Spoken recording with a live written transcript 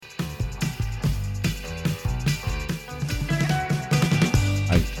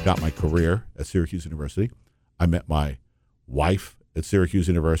got my career at Syracuse University. I met my wife at Syracuse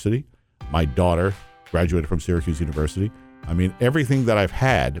University. My daughter graduated from Syracuse University. I mean, everything that I've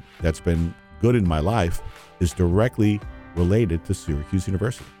had that's been good in my life is directly related to Syracuse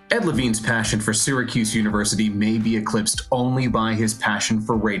University. Ed Levine's passion for Syracuse University may be eclipsed only by his passion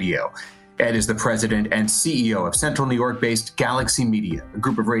for radio. Ed is the president and CEO of Central New York-based Galaxy Media, a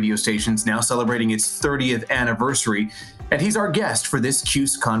group of radio stations now celebrating its 30th anniversary, and he's our guest for this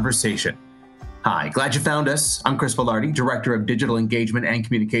CUSE Conversation. Hi, glad you found us. I'm Chris Velarde, Director of Digital Engagement and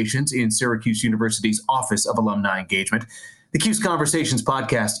Communications in Syracuse University's Office of Alumni Engagement. The CUSE Conversations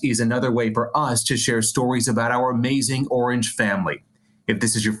podcast is another way for us to share stories about our amazing Orange family. If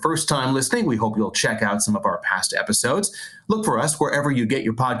this is your first time listening, we hope you'll check out some of our past episodes. Look for us wherever you get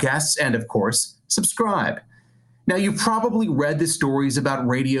your podcasts, and of course, subscribe. Now, you've probably read the stories about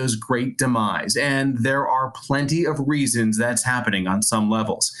radio's great demise, and there are plenty of reasons that's happening on some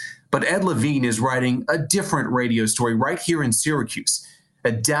levels. But Ed Levine is writing a different radio story right here in Syracuse,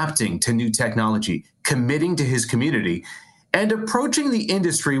 adapting to new technology, committing to his community, and approaching the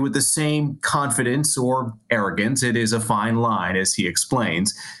industry with the same confidence or arrogance. It is a fine line, as he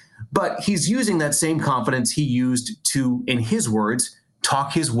explains. But he's using that same confidence he used to, in his words,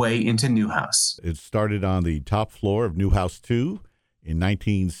 talk his way into Newhouse. It started on the top floor of Newhouse 2 in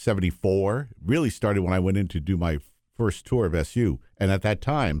 1974. Really started when I went in to do my first tour of SU. And at that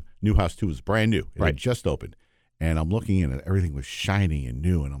time, Newhouse 2 was brand new. It had just opened. And I'm looking in and everything was shiny and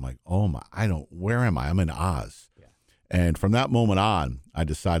new. And I'm like, oh my, where am I? I'm in Oz. And from that moment on, I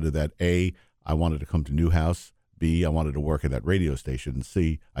decided that A, I wanted to come to Newhouse, B, I wanted to work at that radio station, and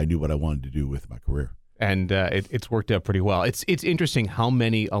C, I knew what I wanted to do with my career. And it's worked out pretty well. It's interesting how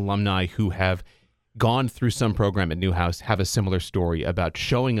many alumni who have gone through some program at Newhouse have a similar story about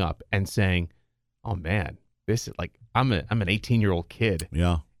showing up and saying, "Oh man, this is like I'm an 18-year-old kid,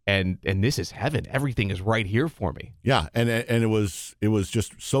 and this is heaven. Everything is right here for me." Yeah, and it was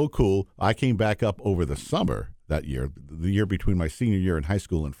just so cool. I came back up over the summer that year, the year between my senior year in high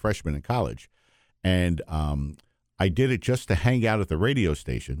school and freshman in college. And I did it just to hang out at the radio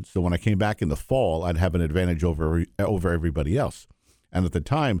station. So when I came back in the fall, I'd have an advantage over everybody else. And at the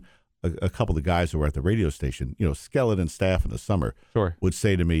time, a couple of guys who were at the radio station, skeleton staff in the summer, would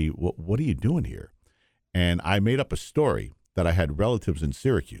say to me, what are you doing here? And I made up a story that I had relatives in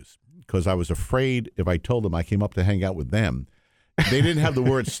Syracuse because I was afraid if I told them I came up to hang out with them, they didn't have the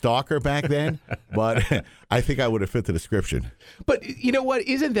word stalker back then, but I think I would have fit the description. But you know what?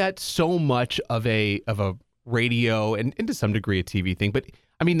 Isn't that so much of a radio and to some degree a TV thing? But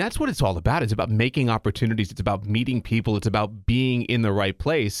I mean, that's what it's all about. It's about making opportunities. It's about meeting people. It's about being in the right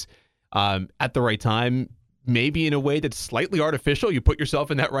place at the right time, maybe in a way that's slightly artificial. You put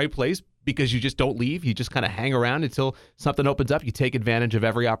yourself in that right place because you just don't leave. You just kind of hang around until something opens up. You take advantage of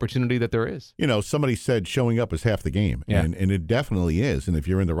every opportunity that there is. Somebody said showing up is half the game, and it definitely is. And if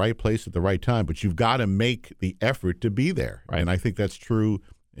you're in the right place at the right time, but you've got to make the effort to be there. Right. And I think that's true,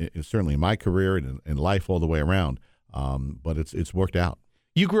 certainly in my career and in life all the way around. But it's worked out.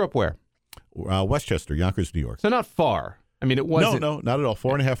 You grew up where? Westchester, Yonkers, New York. So not far. I mean, it wasn't. No, not at all.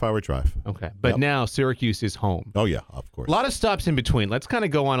 4.5 hour drive. Okay. But now Syracuse is home. Oh, yeah, of course. A lot of stops in between. Let's kind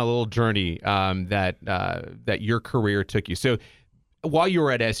of go on a little journey that your career took you. So while you were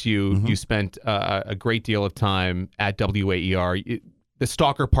at SU, you spent a great deal of time at WAER. The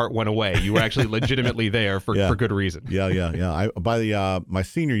stalker part went away. You were actually legitimately there for good reason. Yeah. By my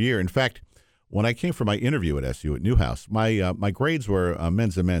senior year, in fact, when I came for my interview at SU at Newhouse, my grades were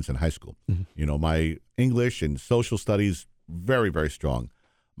men's and men's in high school. My English and social studies, very, very strong.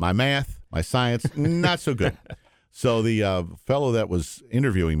 My math, my science, not so good. So the fellow that was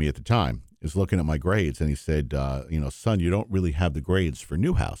interviewing me at the time is looking at my grades, and he said, son, you don't really have the grades for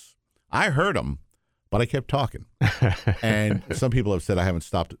Newhouse. I heard him, but I kept talking. And some people have said I haven't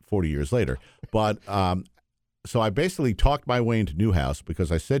stopped 40 years later. But so I basically talked my way into Newhouse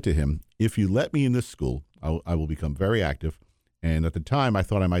because I said to him, if you let me in this school, I will become very active. And at the time, I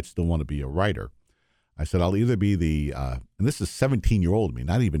thought I might still want to be a writer. I said, I'll either be and this is 17-year-old me,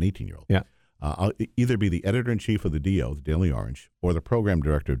 not even 18-year-old. Yeah. I'll either be the editor-in-chief of the DO, the Daily Orange, or the program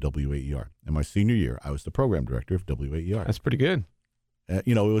director of WAER. In my senior year, I was the program director of WAER. That's pretty good.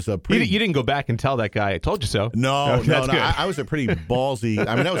 It was a pretty... You didn't go back and tell that guy, I told you so. No. I was a pretty ballsy...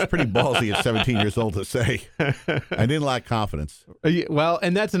 I mean, that was pretty ballsy at 17 years old to say. I didn't lack confidence. Well,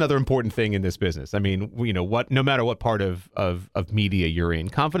 and that's another important thing in this business. I mean, no matter what part of media you're in,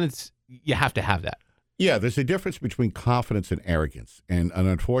 confidence, you have to have that. Yeah, there's a difference between confidence and arrogance. And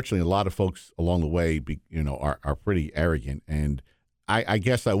unfortunately, a lot of folks along the way, are pretty arrogant. And I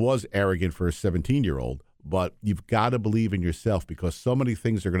guess I was arrogant for a 17-year-old. but you've got to believe in yourself because so many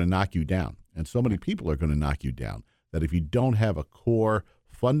things are going to knock you down and so many people are going to knock you down that if you don't have a core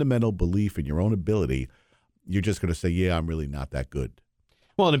fundamental belief in your own ability, you're just going to say, yeah, I'm really not that good.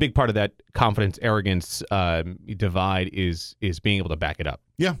 Well, and a big part of that confidence, arrogance divide is being able to back it up.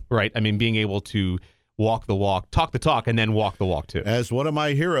 Yeah. Right? I mean, being able to walk the walk, talk the talk, and then walk the walk, too. As one of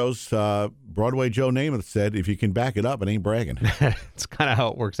my heroes, Broadway Joe Namath, said, if you can back it up, it ain't bragging. It's kind of how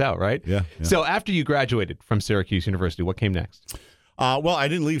it works out, right? Yeah. So after you graduated from Syracuse University, what came next? Well, I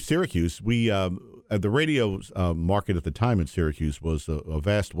didn't leave Syracuse. We the radio market at the time in Syracuse was a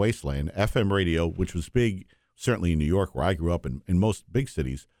vast wasteland. FM radio, which was big, certainly in New York, where I grew up, in most big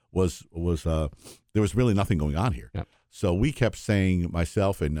cities, was there was really nothing going on here. Yep. So we kept saying,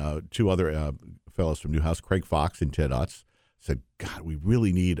 myself and two other fellows from Newhouse, Craig Fox and Ted Utz, said, God, we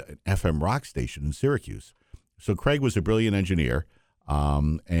really need an FM rock station in Syracuse. So Craig was a brilliant engineer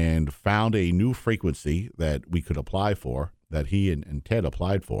and found a new frequency that we could apply for, that he and Ted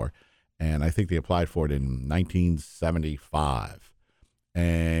applied for. And I think they applied for it in 1975.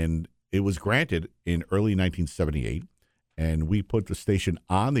 And it was granted in early 1978. And we put the station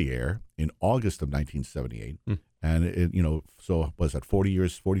on the air in August of 1978. And, so was that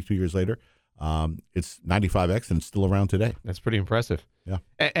 42 years later? It's 95X and it's still around today. That's pretty impressive. Yeah.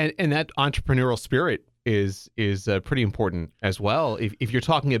 And that entrepreneurial spirit is pretty important as well if you're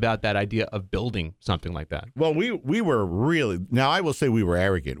talking about that idea of building something like that. Well, we were really, now I will say we were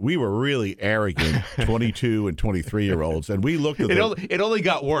arrogant. We were really arrogant 22 and 23-year-olds. And we looked at it only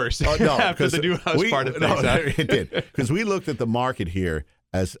got worse after the Newhouse part of things. No, it did. Because we looked at the market here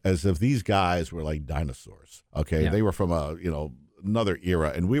as if these guys were like dinosaurs. Okay. Yeah. They were from another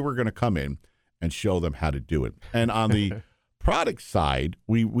era, and we were going to come in and show them how to do it. And on the product side,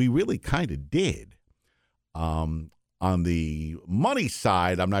 we really kind of did. On the money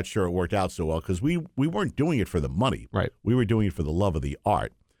side, I'm not sure it worked out so well because we weren't doing it for the money. Right. We were doing it for the love of the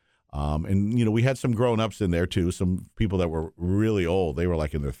art. And we had some grown-ups in there too, some people that were really old. They were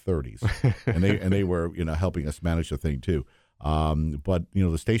like in their 30s, and they were helping us manage the thing too. But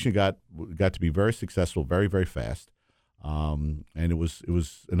the station got to be very successful very, very fast. And it was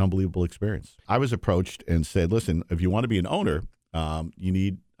an unbelievable experience. I was approached and said, listen, if you want to be an owner, I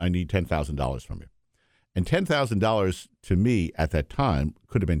need $10,000 from you. And $10,000 to me at that time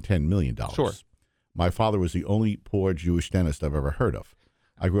could have been $10 million. Sure. My father was the only poor Jewish dentist I've ever heard of.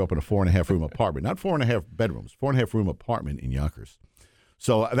 I grew up in a 4.5-room apartment, not 4.5 bedrooms, 4.5-room apartment in Yonkers.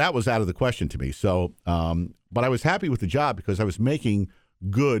 So that was out of the question to me. So, but I was happy with the job because I was making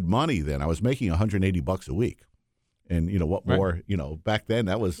good money then. I was making $180 a week. And what more, back then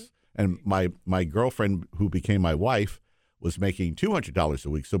that was, and my girlfriend who became my wife was making $200 a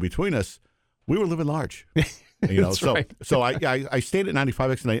week. So between us, we were living large. Right. So I stayed at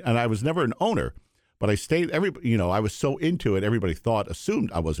 95X and I was never an owner, but I stayed I was so into it, everybody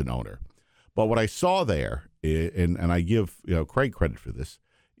assumed I was an owner. But what I saw there, and I give Craig credit for this,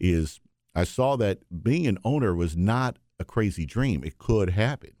 is I saw that being an owner was not a crazy dream. It could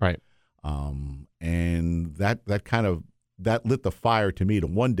happen. Right. And that lit the fire to me to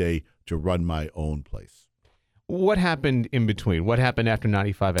one day to run my own place. What happened in between? What happened after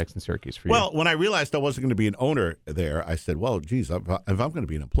 95X in Syracuse for you? Well, when I realized I wasn't going to be an owner there, I said, well, geez, if I'm going to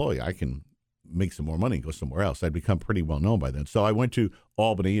be an employee, I can make some more money and go somewhere else. I'd become pretty well known by then. So I went to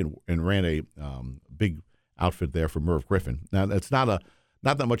Albany and ran a big outfit there for Merv Griffin. Now, it's not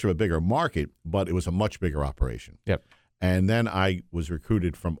that much of a bigger market, but it was a much bigger operation. Yep. And then I was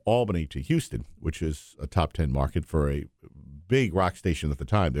recruited from Albany to Houston, which is a top 10 market for a big rock station at the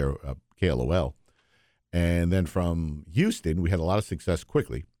time there, KLOL. And then from Houston, we had a lot of success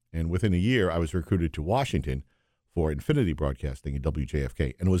quickly. And within a year, I was recruited to Washington for Infinity Broadcasting at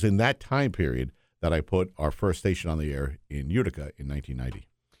WJFK. And it was in that time period that I put our first station on the air in Utica in 1990.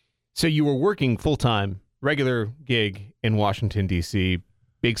 So you were working full-time, regular gig in Washington, D.C.,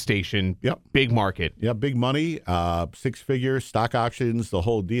 big station, Yep. Big market. Yeah, big money, 6-figure, stock auctions, the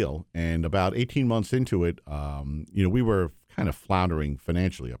whole deal. And about 18 months into it, we were kind of floundering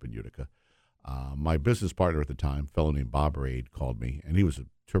financially up in Utica. My business partner at the time, a fellow named Bob Raid, called me, and he was a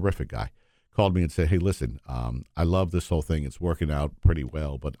terrific guy, called me and said, hey, listen, I love this whole thing. It's working out pretty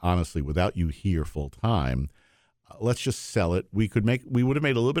well, but honestly, without you here full time, let's just sell it. We would have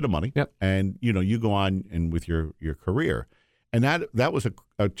made a little bit of money, Yep. and you go on and with your career. And that was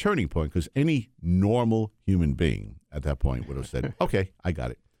a turning point because any normal human being at that point would have said, okay, I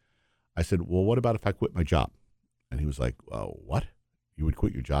got it. I said, well, what about if I quit my job? And he was like, well, what? You would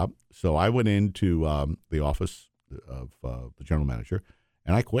quit your job? So I went into the office of the general manager,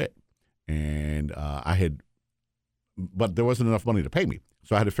 and I quit. And but there wasn't enough money to pay me,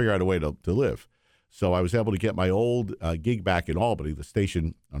 so I had to figure out a way to live. So I was able to get my old gig back in Albany. The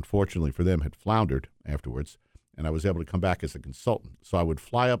station, unfortunately for them, had floundered afterwards, and I was able to come back as a consultant. So I would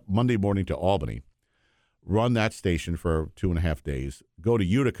fly up Monday morning to Albany, run that station for 2.5 days, go to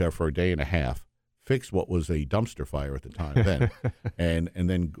Utica for a day and a half, fix what was a dumpster fire at the time then, and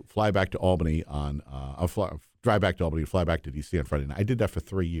then fly back to Albany drive back to Albany and fly back to D.C. on Friday night. I did that for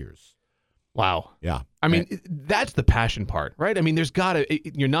 3 years. Wow. Yeah. I mean, that's the passion part, right? I mean, this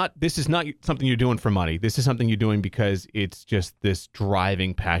is not something you're doing for money. This is something you're doing because it's just this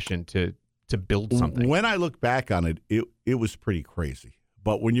driving passion to build something. When I look back on it, it was pretty crazy.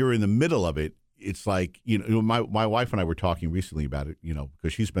 But when you're in the middle of it, it's like, my wife and I were talking recently about it,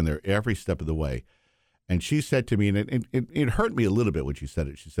 because she's been there every step of the way. And she said to me, and it hurt me a little bit when she said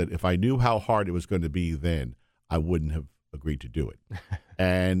it. She said, if I knew how hard it was going to be then, I wouldn't have agreed to do it.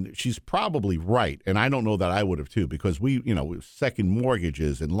 And she's probably right. And I don't know that I would have too, because we second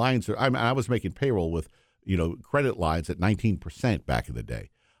mortgages and lines. I was making payroll with, credit lines at 19% back in the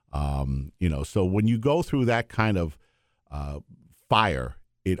day. So when you go through that kind of fire,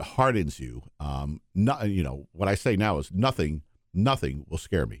 it hardens you. What I say now is nothing will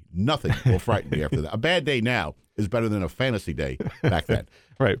scare me. Nothing will frighten me after that. A bad day now is better than a fantasy day back then.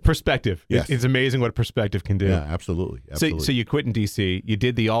 Right. Perspective. Yes. It's amazing what perspective can do. Yeah, absolutely. So you quit in D.C. You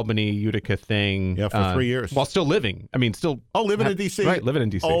did the Albany Utica thing. Yeah, for 3 years. While still living. I mean, living in D.C. Right, living in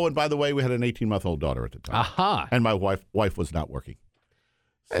D.C. Oh, and by the way, we had an 18-month-old daughter at the time. Aha. And my wife was not working.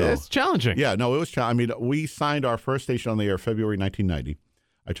 So, it's challenging. Yeah, no, it was challenging. I mean, we signed our first station on the air February 1990.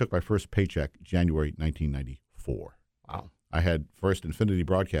 I took my first paycheck January 1994. Wow. I had first Infinity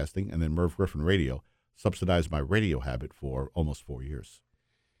Broadcasting and then Merv Griffin Radio subsidized my radio habit for almost 4 years.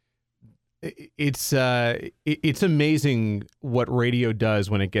 It's amazing what radio does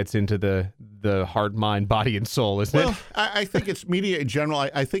when it gets into the heart, mind, body, and soul, isn't it? Well, I think it's media in general.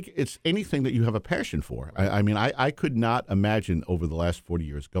 I think it's anything that you have a passion for. I mean, I could not imagine over the last 40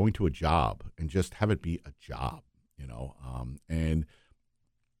 years going to a job and just have it be a job, and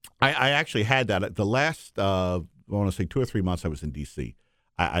I actually had that at the last, I want to say 2 or 3 months I was in D.C.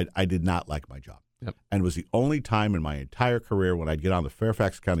 I did not like my job. Yep. And it was the only time in my entire career when I'd get on the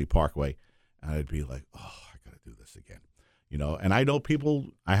Fairfax County Parkway and I'd be like, oh, I got to do this again. And I know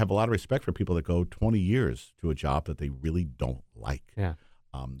I have a lot of respect for people that go 20 years to a job that they really don't like. Yeah.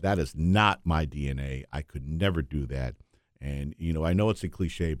 That is not my DNA. I could never do that. And, I know it's a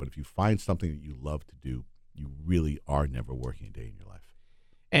cliche, but if you find something that you love to do, you really are never working a day in your life.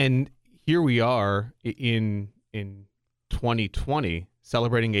 And here we are in 2020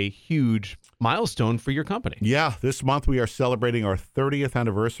 celebrating a huge milestone for your company. Yeah, this month we are celebrating our 30th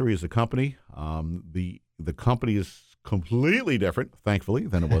anniversary as a company. The company is completely different, thankfully,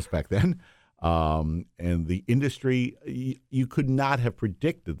 than it was back then. And the industry, you could not have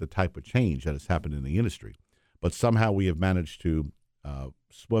predicted the type of change that has happened in the industry. But somehow we have managed to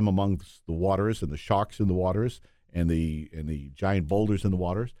swim amongst the waters and the sharks in the waters and the giant boulders in the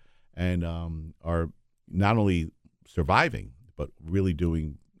waters, and are not only surviving, but really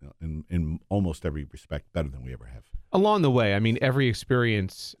doing in almost every respect better than we ever have. Along the way, I mean, every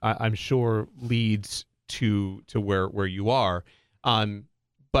experience I'm sure leads to where you are.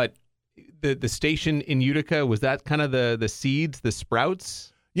 But the station in Utica, was that kind of the seeds, the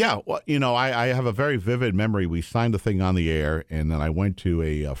sprouts? Yeah, well, I have a very vivid memory. We signed the thing on the air, and then I went to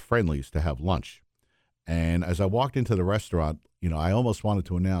a Friendly's to have lunch. And as I walked into the restaurant, I almost wanted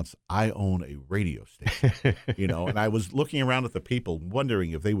to announce, I own a radio station, and I was looking around at the people,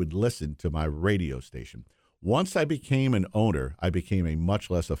 wondering if they would listen to my radio station. Once I became an owner, I became a much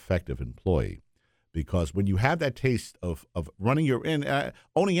less effective employee, because when you have that taste of running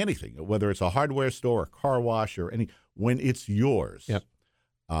owning anything, whether it's a hardware store, a car wash, or when it's yours, yep.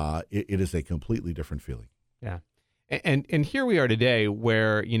 It is a completely different feeling. Yeah. And here we are today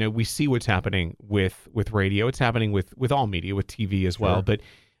where, we see what's happening with radio. It's happening with all media, with TV as well. But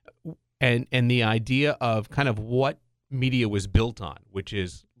and the idea of kind of what media was built on, which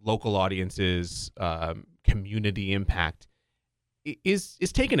is local audiences, community impact, is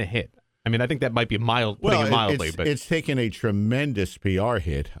taking a hit. I mean, I think that might be putting it mildly. But it's taken a tremendous PR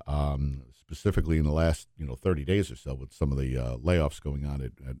hit, specifically in the last 30 days or so, with some of the layoffs going on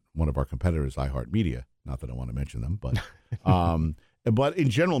at one of our competitors, iHeartMedia. Not that I want to mention them, but but in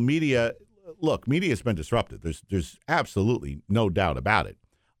general, media has been disrupted. There's absolutely no doubt about it.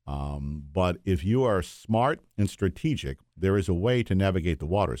 But if you are smart and strategic, there is a way to navigate the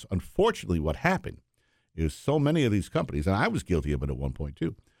waters. Unfortunately, what happened is so many of these companies, and I was guilty of it at one point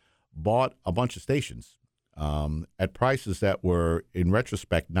too, bought a bunch of stations at prices that were, in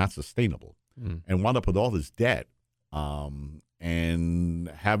retrospect, not sustainable, and wound up with all this debt, and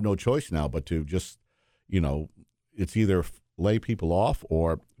have no choice now but to just it's either lay people off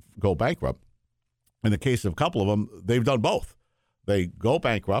or go bankrupt. In the case of a couple of them, they've done both. They go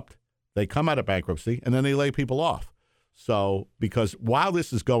bankrupt, they come out of bankruptcy, and then they lay people off. So, because while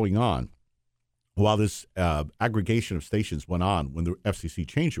this is going on, while this aggregation of stations went on when the FCC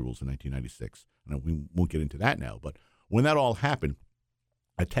changed the rules in 1996, and we won't get into that now, but when that all happened,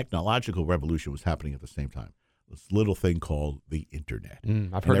 a technological revolution was happening at the same time. This little thing called the internet.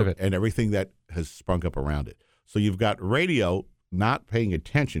 I've heard of it. And everything that has sprung up around it. So you've got radio not paying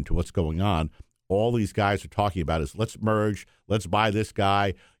attention to what's going on. All these guys are talking about is let's merge, let's buy this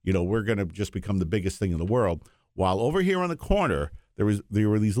guy. We're going to just become the biggest thing in the world. While over here on the corner, there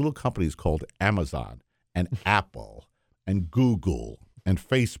were these little companies called Amazon and Apple and Google and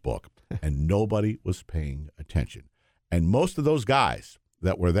Facebook, and nobody was paying attention. And most of those guys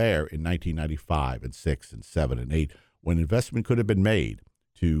that were there in 1995 and 6 and 7 and 8, when investment could have been made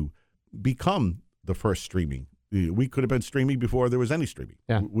to become the first streaming. We could have been streaming before there was any streaming.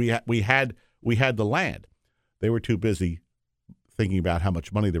 Yeah. We had the land. They were too busy thinking about how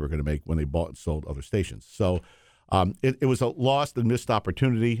much money they were going to make when they bought and sold other stations. So it was a lost and missed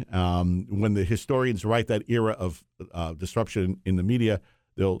opportunity. When the historians write that era of disruption in the media,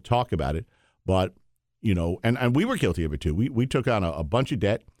 they'll talk about it. But and we were guilty of it too. We took on a bunch of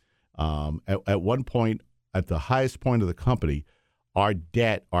debt. At one point, at the highest point of the company, our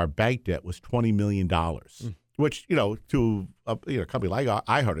bank debt was $20 million, which to a company like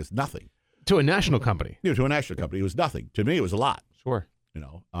iHeart is nothing. To a national company. To a national company, it was nothing. To me, it was a lot. Sure.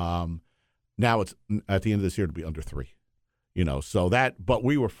 Now it's at the end of this year to be under 3. So but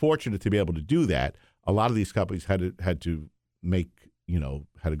we were fortunate to be able to do that. A lot of these companies had to make.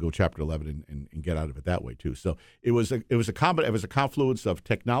 Had to go Chapter 11 and get out of it that way too. So it was a confluence of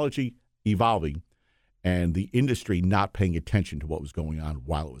technology evolving and the industry not paying attention to what was going on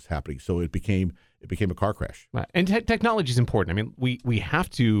while it was happening. So it became a car crash. Right. And technology is important. I mean, we have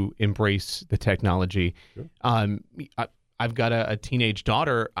to embrace the technology. Sure. I've got a teenage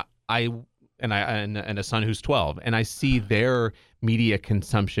daughter. And a son who's 12, and I see their media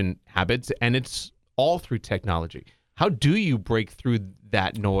consumption habits, and it's all through technology. How do you break through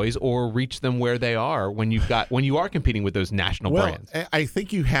that noise or reach them where they are when you are competing with those national brands? I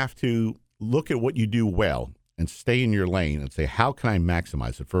think you have to look at what you do well and stay in your lane and say, how can I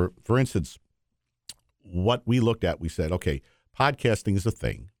maximize it? For instance, what we looked at, we said, okay, podcasting is a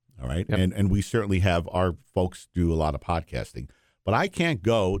thing, all right? Yep. And we certainly have our folks do a lot of podcasting. But I can't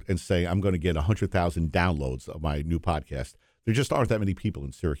go and say I'm going to get 100,000 downloads of my new podcast. There just aren't that many people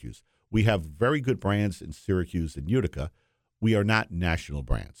in Syracuse. We have very good brands in Syracuse and Utica. We are not national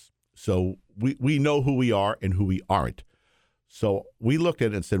brands. So we know who we are and who we aren't. So we looked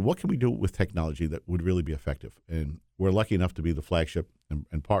at it and said, what can we do with technology that would really be effective? And we're lucky enough to be the flagship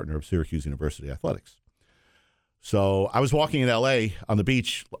and partner of Syracuse University Athletics. So I was walking in L.A. on the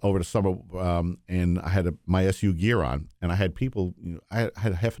beach over the summer, and I had my SU gear on, and I had people, I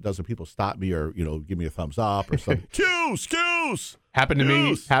had half a dozen people stop me or, give me a thumbs up or something. Excuse! Happened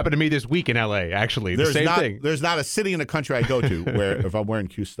to me this week in L.A., actually. The same thing. There's not a city in the country I go to where if I'm wearing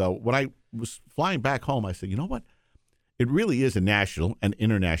Cuse, though. When I was flying back home, I said, you know what? It really is a national and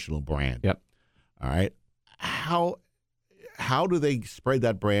international brand. Yep. All right. How do they spread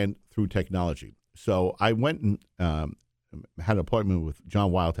that brand through technology? So I went and had an appointment with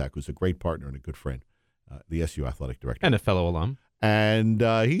John Wildhack, who's a great partner and a good friend, the SU athletic director. And a fellow alum. And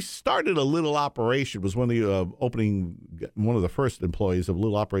he started a little operation, was one of the first employees of a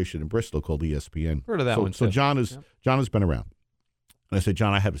little operation in Bristol called ESPN. Heard of that one, So too. John has been around. And I said,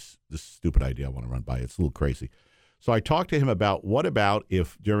 John, I have this stupid idea I want to run by. It's a little crazy. So I talked to him about what about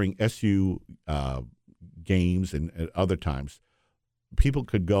if during SU games and at other times, people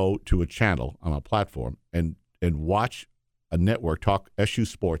could go to a channel on a platform and watch a network talk SU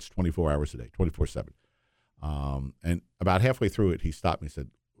sports 24 hours a day, 24/7. And about halfway through it, he stopped me and said,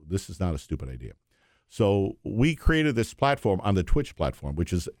 this is not a stupid idea. So we created this platform on the Twitch platform,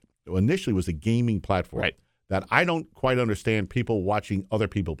 which initially was a gaming platform. Right. That I don't quite understand people watching other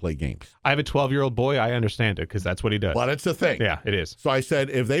people play games. I have a 12-year-old boy. I understand it because that's what he does. But it's a thing. Yeah, it is. So I said,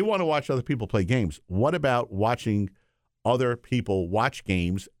 if they want to watch other people play games, what about watching other people watch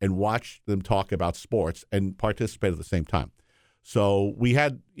games and watch them talk about sports and participate at the same time? So we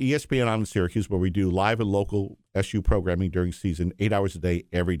had ESPN on in Syracuse where we do live and local SU programming during season, 8 hours a day,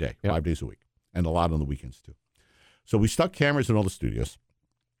 every day, 5 days a week, and a lot on the weekends too. So we stuck cameras in all the studios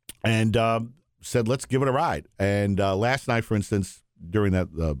and said, let's give it a ride. And last night, for instance, during that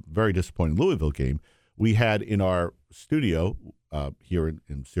very disappointing Louisville game, we had in our studio here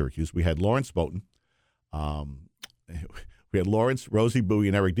in Syracuse, we had Lawrence Bowden. We had Lawrence, Rosie Bowie,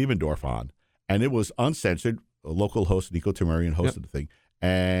 and Eric Dievendorf on. and it was uncensored. A local host, Nico Tamurian, hosted the thing,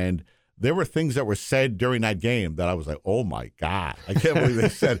 and there were things that were said during that game that I was like, oh my God, I can't believe they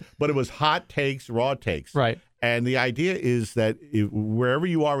said. But it was hot takes, raw takes. Right. And the idea is that wherever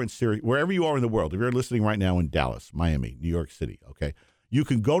you are in Syria, wherever you are in the world, if you're listening right now in Dallas, Miami, New York City, okay, you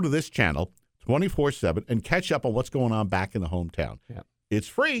can go to this channel 24/7 and catch up on what's going on back in the hometown. Yeah. It's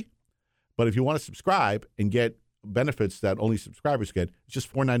free, but if you want to subscribe and get benefits that only subscribers get, it's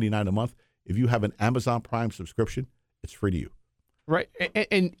just $4.99 a month. If you have an Amazon Prime subscription, it's free to you. Right.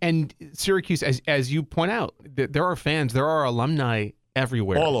 And Syracuse, as you point out, there are fans, there are alumni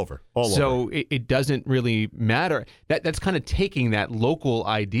everywhere. All over. So it doesn't really matter. That's kind of taking that local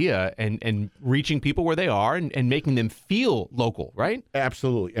idea and reaching people where they are and making them feel local, right?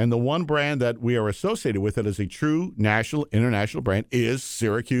 Absolutely. And the one brand that we are associated with that is a true national, international brand is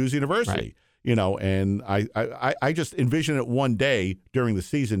Syracuse University. Right. You know, and I just envision it one day during the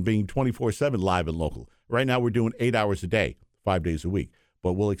season being 24/7 live and local. Right now we're doing 8 hours a day, 5 days a week,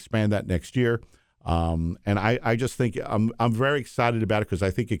 but we'll expand that next year. And I just think I'm very excited about it because I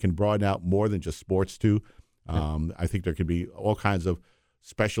think it can broaden out more than just sports too. I think there could be all kinds of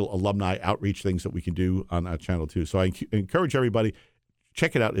special alumni outreach things that we can do on that channel too. So I encourage everybody,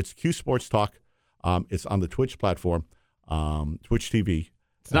 check it out. It's Q Sports Talk. It's on the Twitch platform, Twitch TV.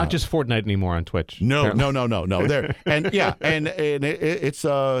 It's not just Fortnite anymore on Twitch. No. There and yeah, and it's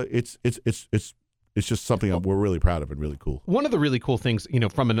just something we're really proud of and really cool. One of the really cool things,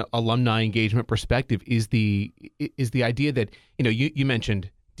 from an alumni engagement perspective, is the idea that you mentioned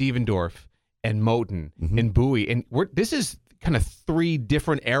Devendorf and Moten and Bowie, and this is kind of 3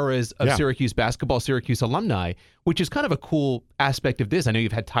 different eras of Syracuse basketball, Syracuse alumni, which is kind of a cool aspect of this. I know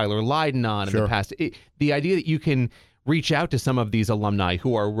you've had Tyler Lydon on in the past. The idea that you can reach out to some of these alumni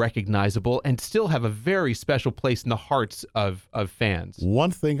who are recognizable and still have a very special place in the hearts of fans.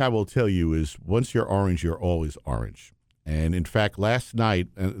 One thing I will tell you is once you're orange, you're always orange. And in fact, last night,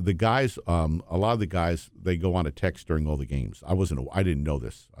 the guys, a lot of the guys, they go on a text during all the games. I didn't know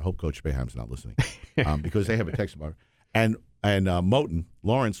this. I hope Coach Boeheim's not listening because they have a text about it. And Moten,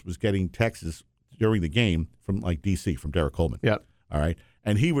 Lawrence, was getting texts during the game from like D.C., from Derek Coleman. Yeah. All right.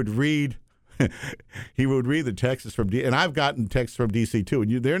 And he would read the texts from D, and I've gotten texts from DC too,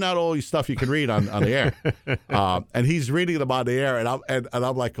 and they're not always stuff you can read on the air. And he's reading them on the air, and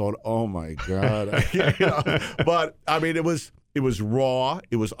I'm like going, oh my God. But I mean, it was raw,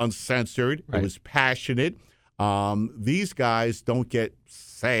 it was uncensored, It was passionate. These guys don't get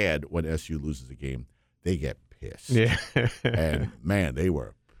sad when SU loses a game; they get pissed. Yeah. And man, they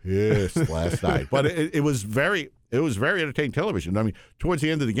were pissed last night. But it was very entertaining television. I mean, towards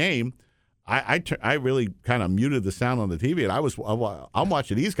the end of the game, I really kind of muted the sound on the TV, and I'm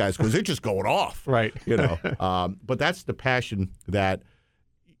watching these guys because they're just going off, right? But that's the passion that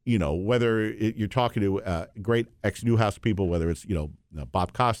whether you're talking to great ex-Newhouse people, whether it's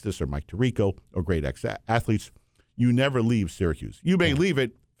Bob Costas or Mike Tirico or great ex-athletes, you never leave Syracuse. You may leave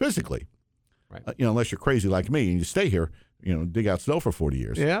it physically, right? Unless you're crazy like me and you stay here, dig out snow for 40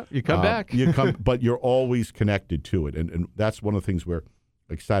 years. Yeah, you come back. But you're always connected to it, and that's one of the things we're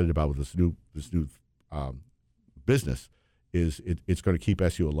excited about with this new business is it's going to keep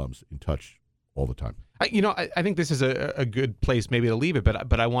SU alums in touch all the time. I think this is a good place maybe to leave it,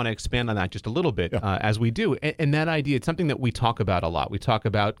 but I want to expand on that just a little bit as we do. And that idea, it's something that we talk about a lot. We talk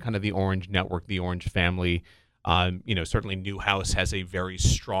about kind of the Orange Network, the Orange family. Certainly Newhouse has a very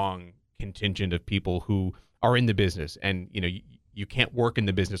strong contingent of people who are in the business, and you can't work in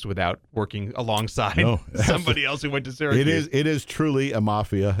the business without working alongside somebody else who went to Syracuse. It is truly a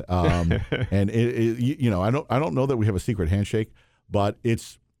mafia, and I don't know that we have a secret handshake, but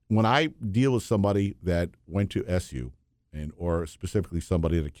it's when I deal with somebody that went to SU, or specifically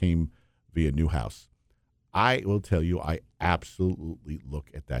somebody that came via Newhouse, I will tell you I absolutely look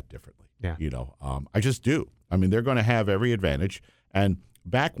at that differently. Yeah. I just do. I mean, they're going to have every advantage. And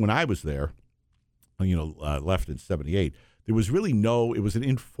back when I was there, left in '78. There was really it was an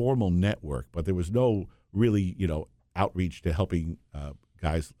informal network, but there was no really, outreach to helping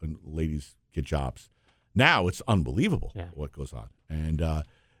guys and ladies get jobs. Now it's unbelievable what goes on. And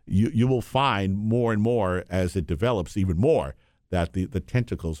you will find more and more as it develops even more that the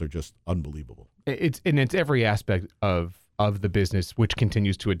tentacles are just unbelievable. It's every aspect of the business which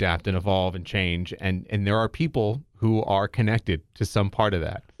continues to adapt and evolve and change, and there are people who are connected to some part of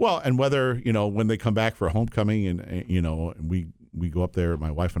that. Well, and whether when they come back for homecoming and we go up there, my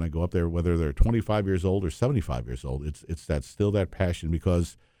wife and I go up there, whether they're 25 years old or 75 years old, it's still that passion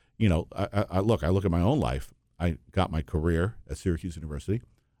because I look at my own life. I got my career at Syracuse University.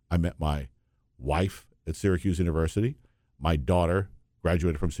 I met my wife at Syracuse University. My daughter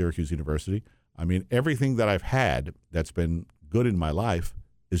graduated from Syracuse University. I mean, everything that I've had that's been good in my life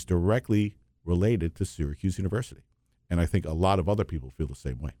is directly related to Syracuse University. And I think a lot of other people feel the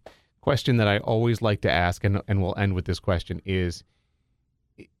same way. Question that I always like to ask, and we'll end with this question, is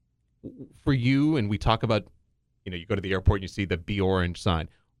for you, and we talk about, you go to the airport and you see the Be Orange sign.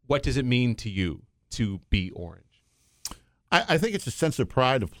 What does it mean to you to be orange? I think it's a sense of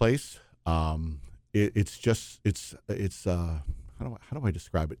pride of place. It's how do I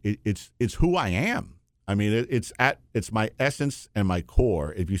describe it? It's who I am. I mean, it's my essence and my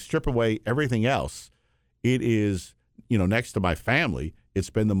core. If you strip away everything else, it is, next to my family, it's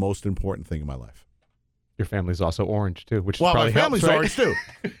been the most important thing in my life. Your family's also orange too, which well, probably my family's helps, right? orange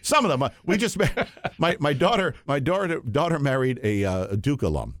too. Some of them. We just my daughter married a Duke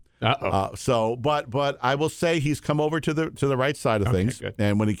alum. But I will say he's come over to the right side of things. Good.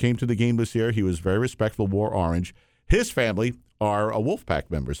 And when he came to the game this year, he was very respectful, wore orange. His family are Wolfpack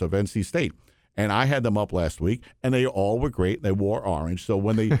members of NC State. And I had them up last week, and they all were great. They wore orange. So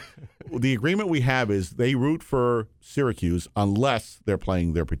when the agreement we have is they root for Syracuse unless they're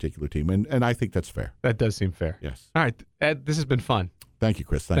playing their particular team. And I think that's fair. That does seem fair. Yes. All right, Ed, this has been fun. Thank you,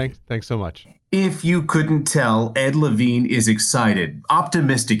 Chris. Thanks so much. If you couldn't tell, Ed Levine is excited,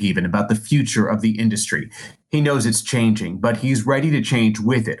 optimistic even, about the future of the industry. He knows it's changing, but he's ready to change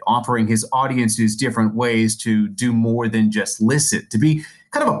with it, offering his audiences different ways to do more than just listen, to be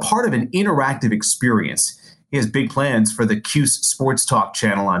kind of a part of an interactive experience. He has big plans for the Cuse Sports Talk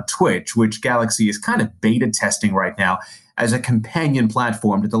channel on Twitch, which Galaxy is kind of beta testing right now as a companion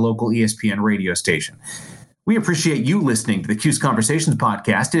platform to the local ESPN radio station. We appreciate you listening to the Cuse Conversations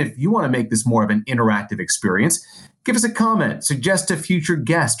podcast. And if you want to make this more of an interactive experience, give us a comment, suggest a future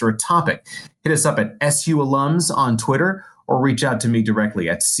guest or a topic. Hit us up at SU Alums on Twitter or reach out to me directly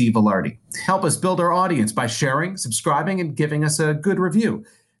at C. Velarde. Help us build our audience by sharing, subscribing, and giving us a good review.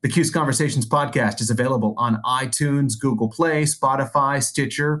 The Cuse Conversations podcast is available on iTunes, Google Play, Spotify,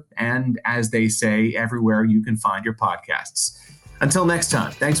 Stitcher, and as they say, everywhere you can find your podcasts. Until next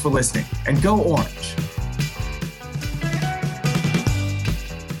time, thanks for listening, and go Orange.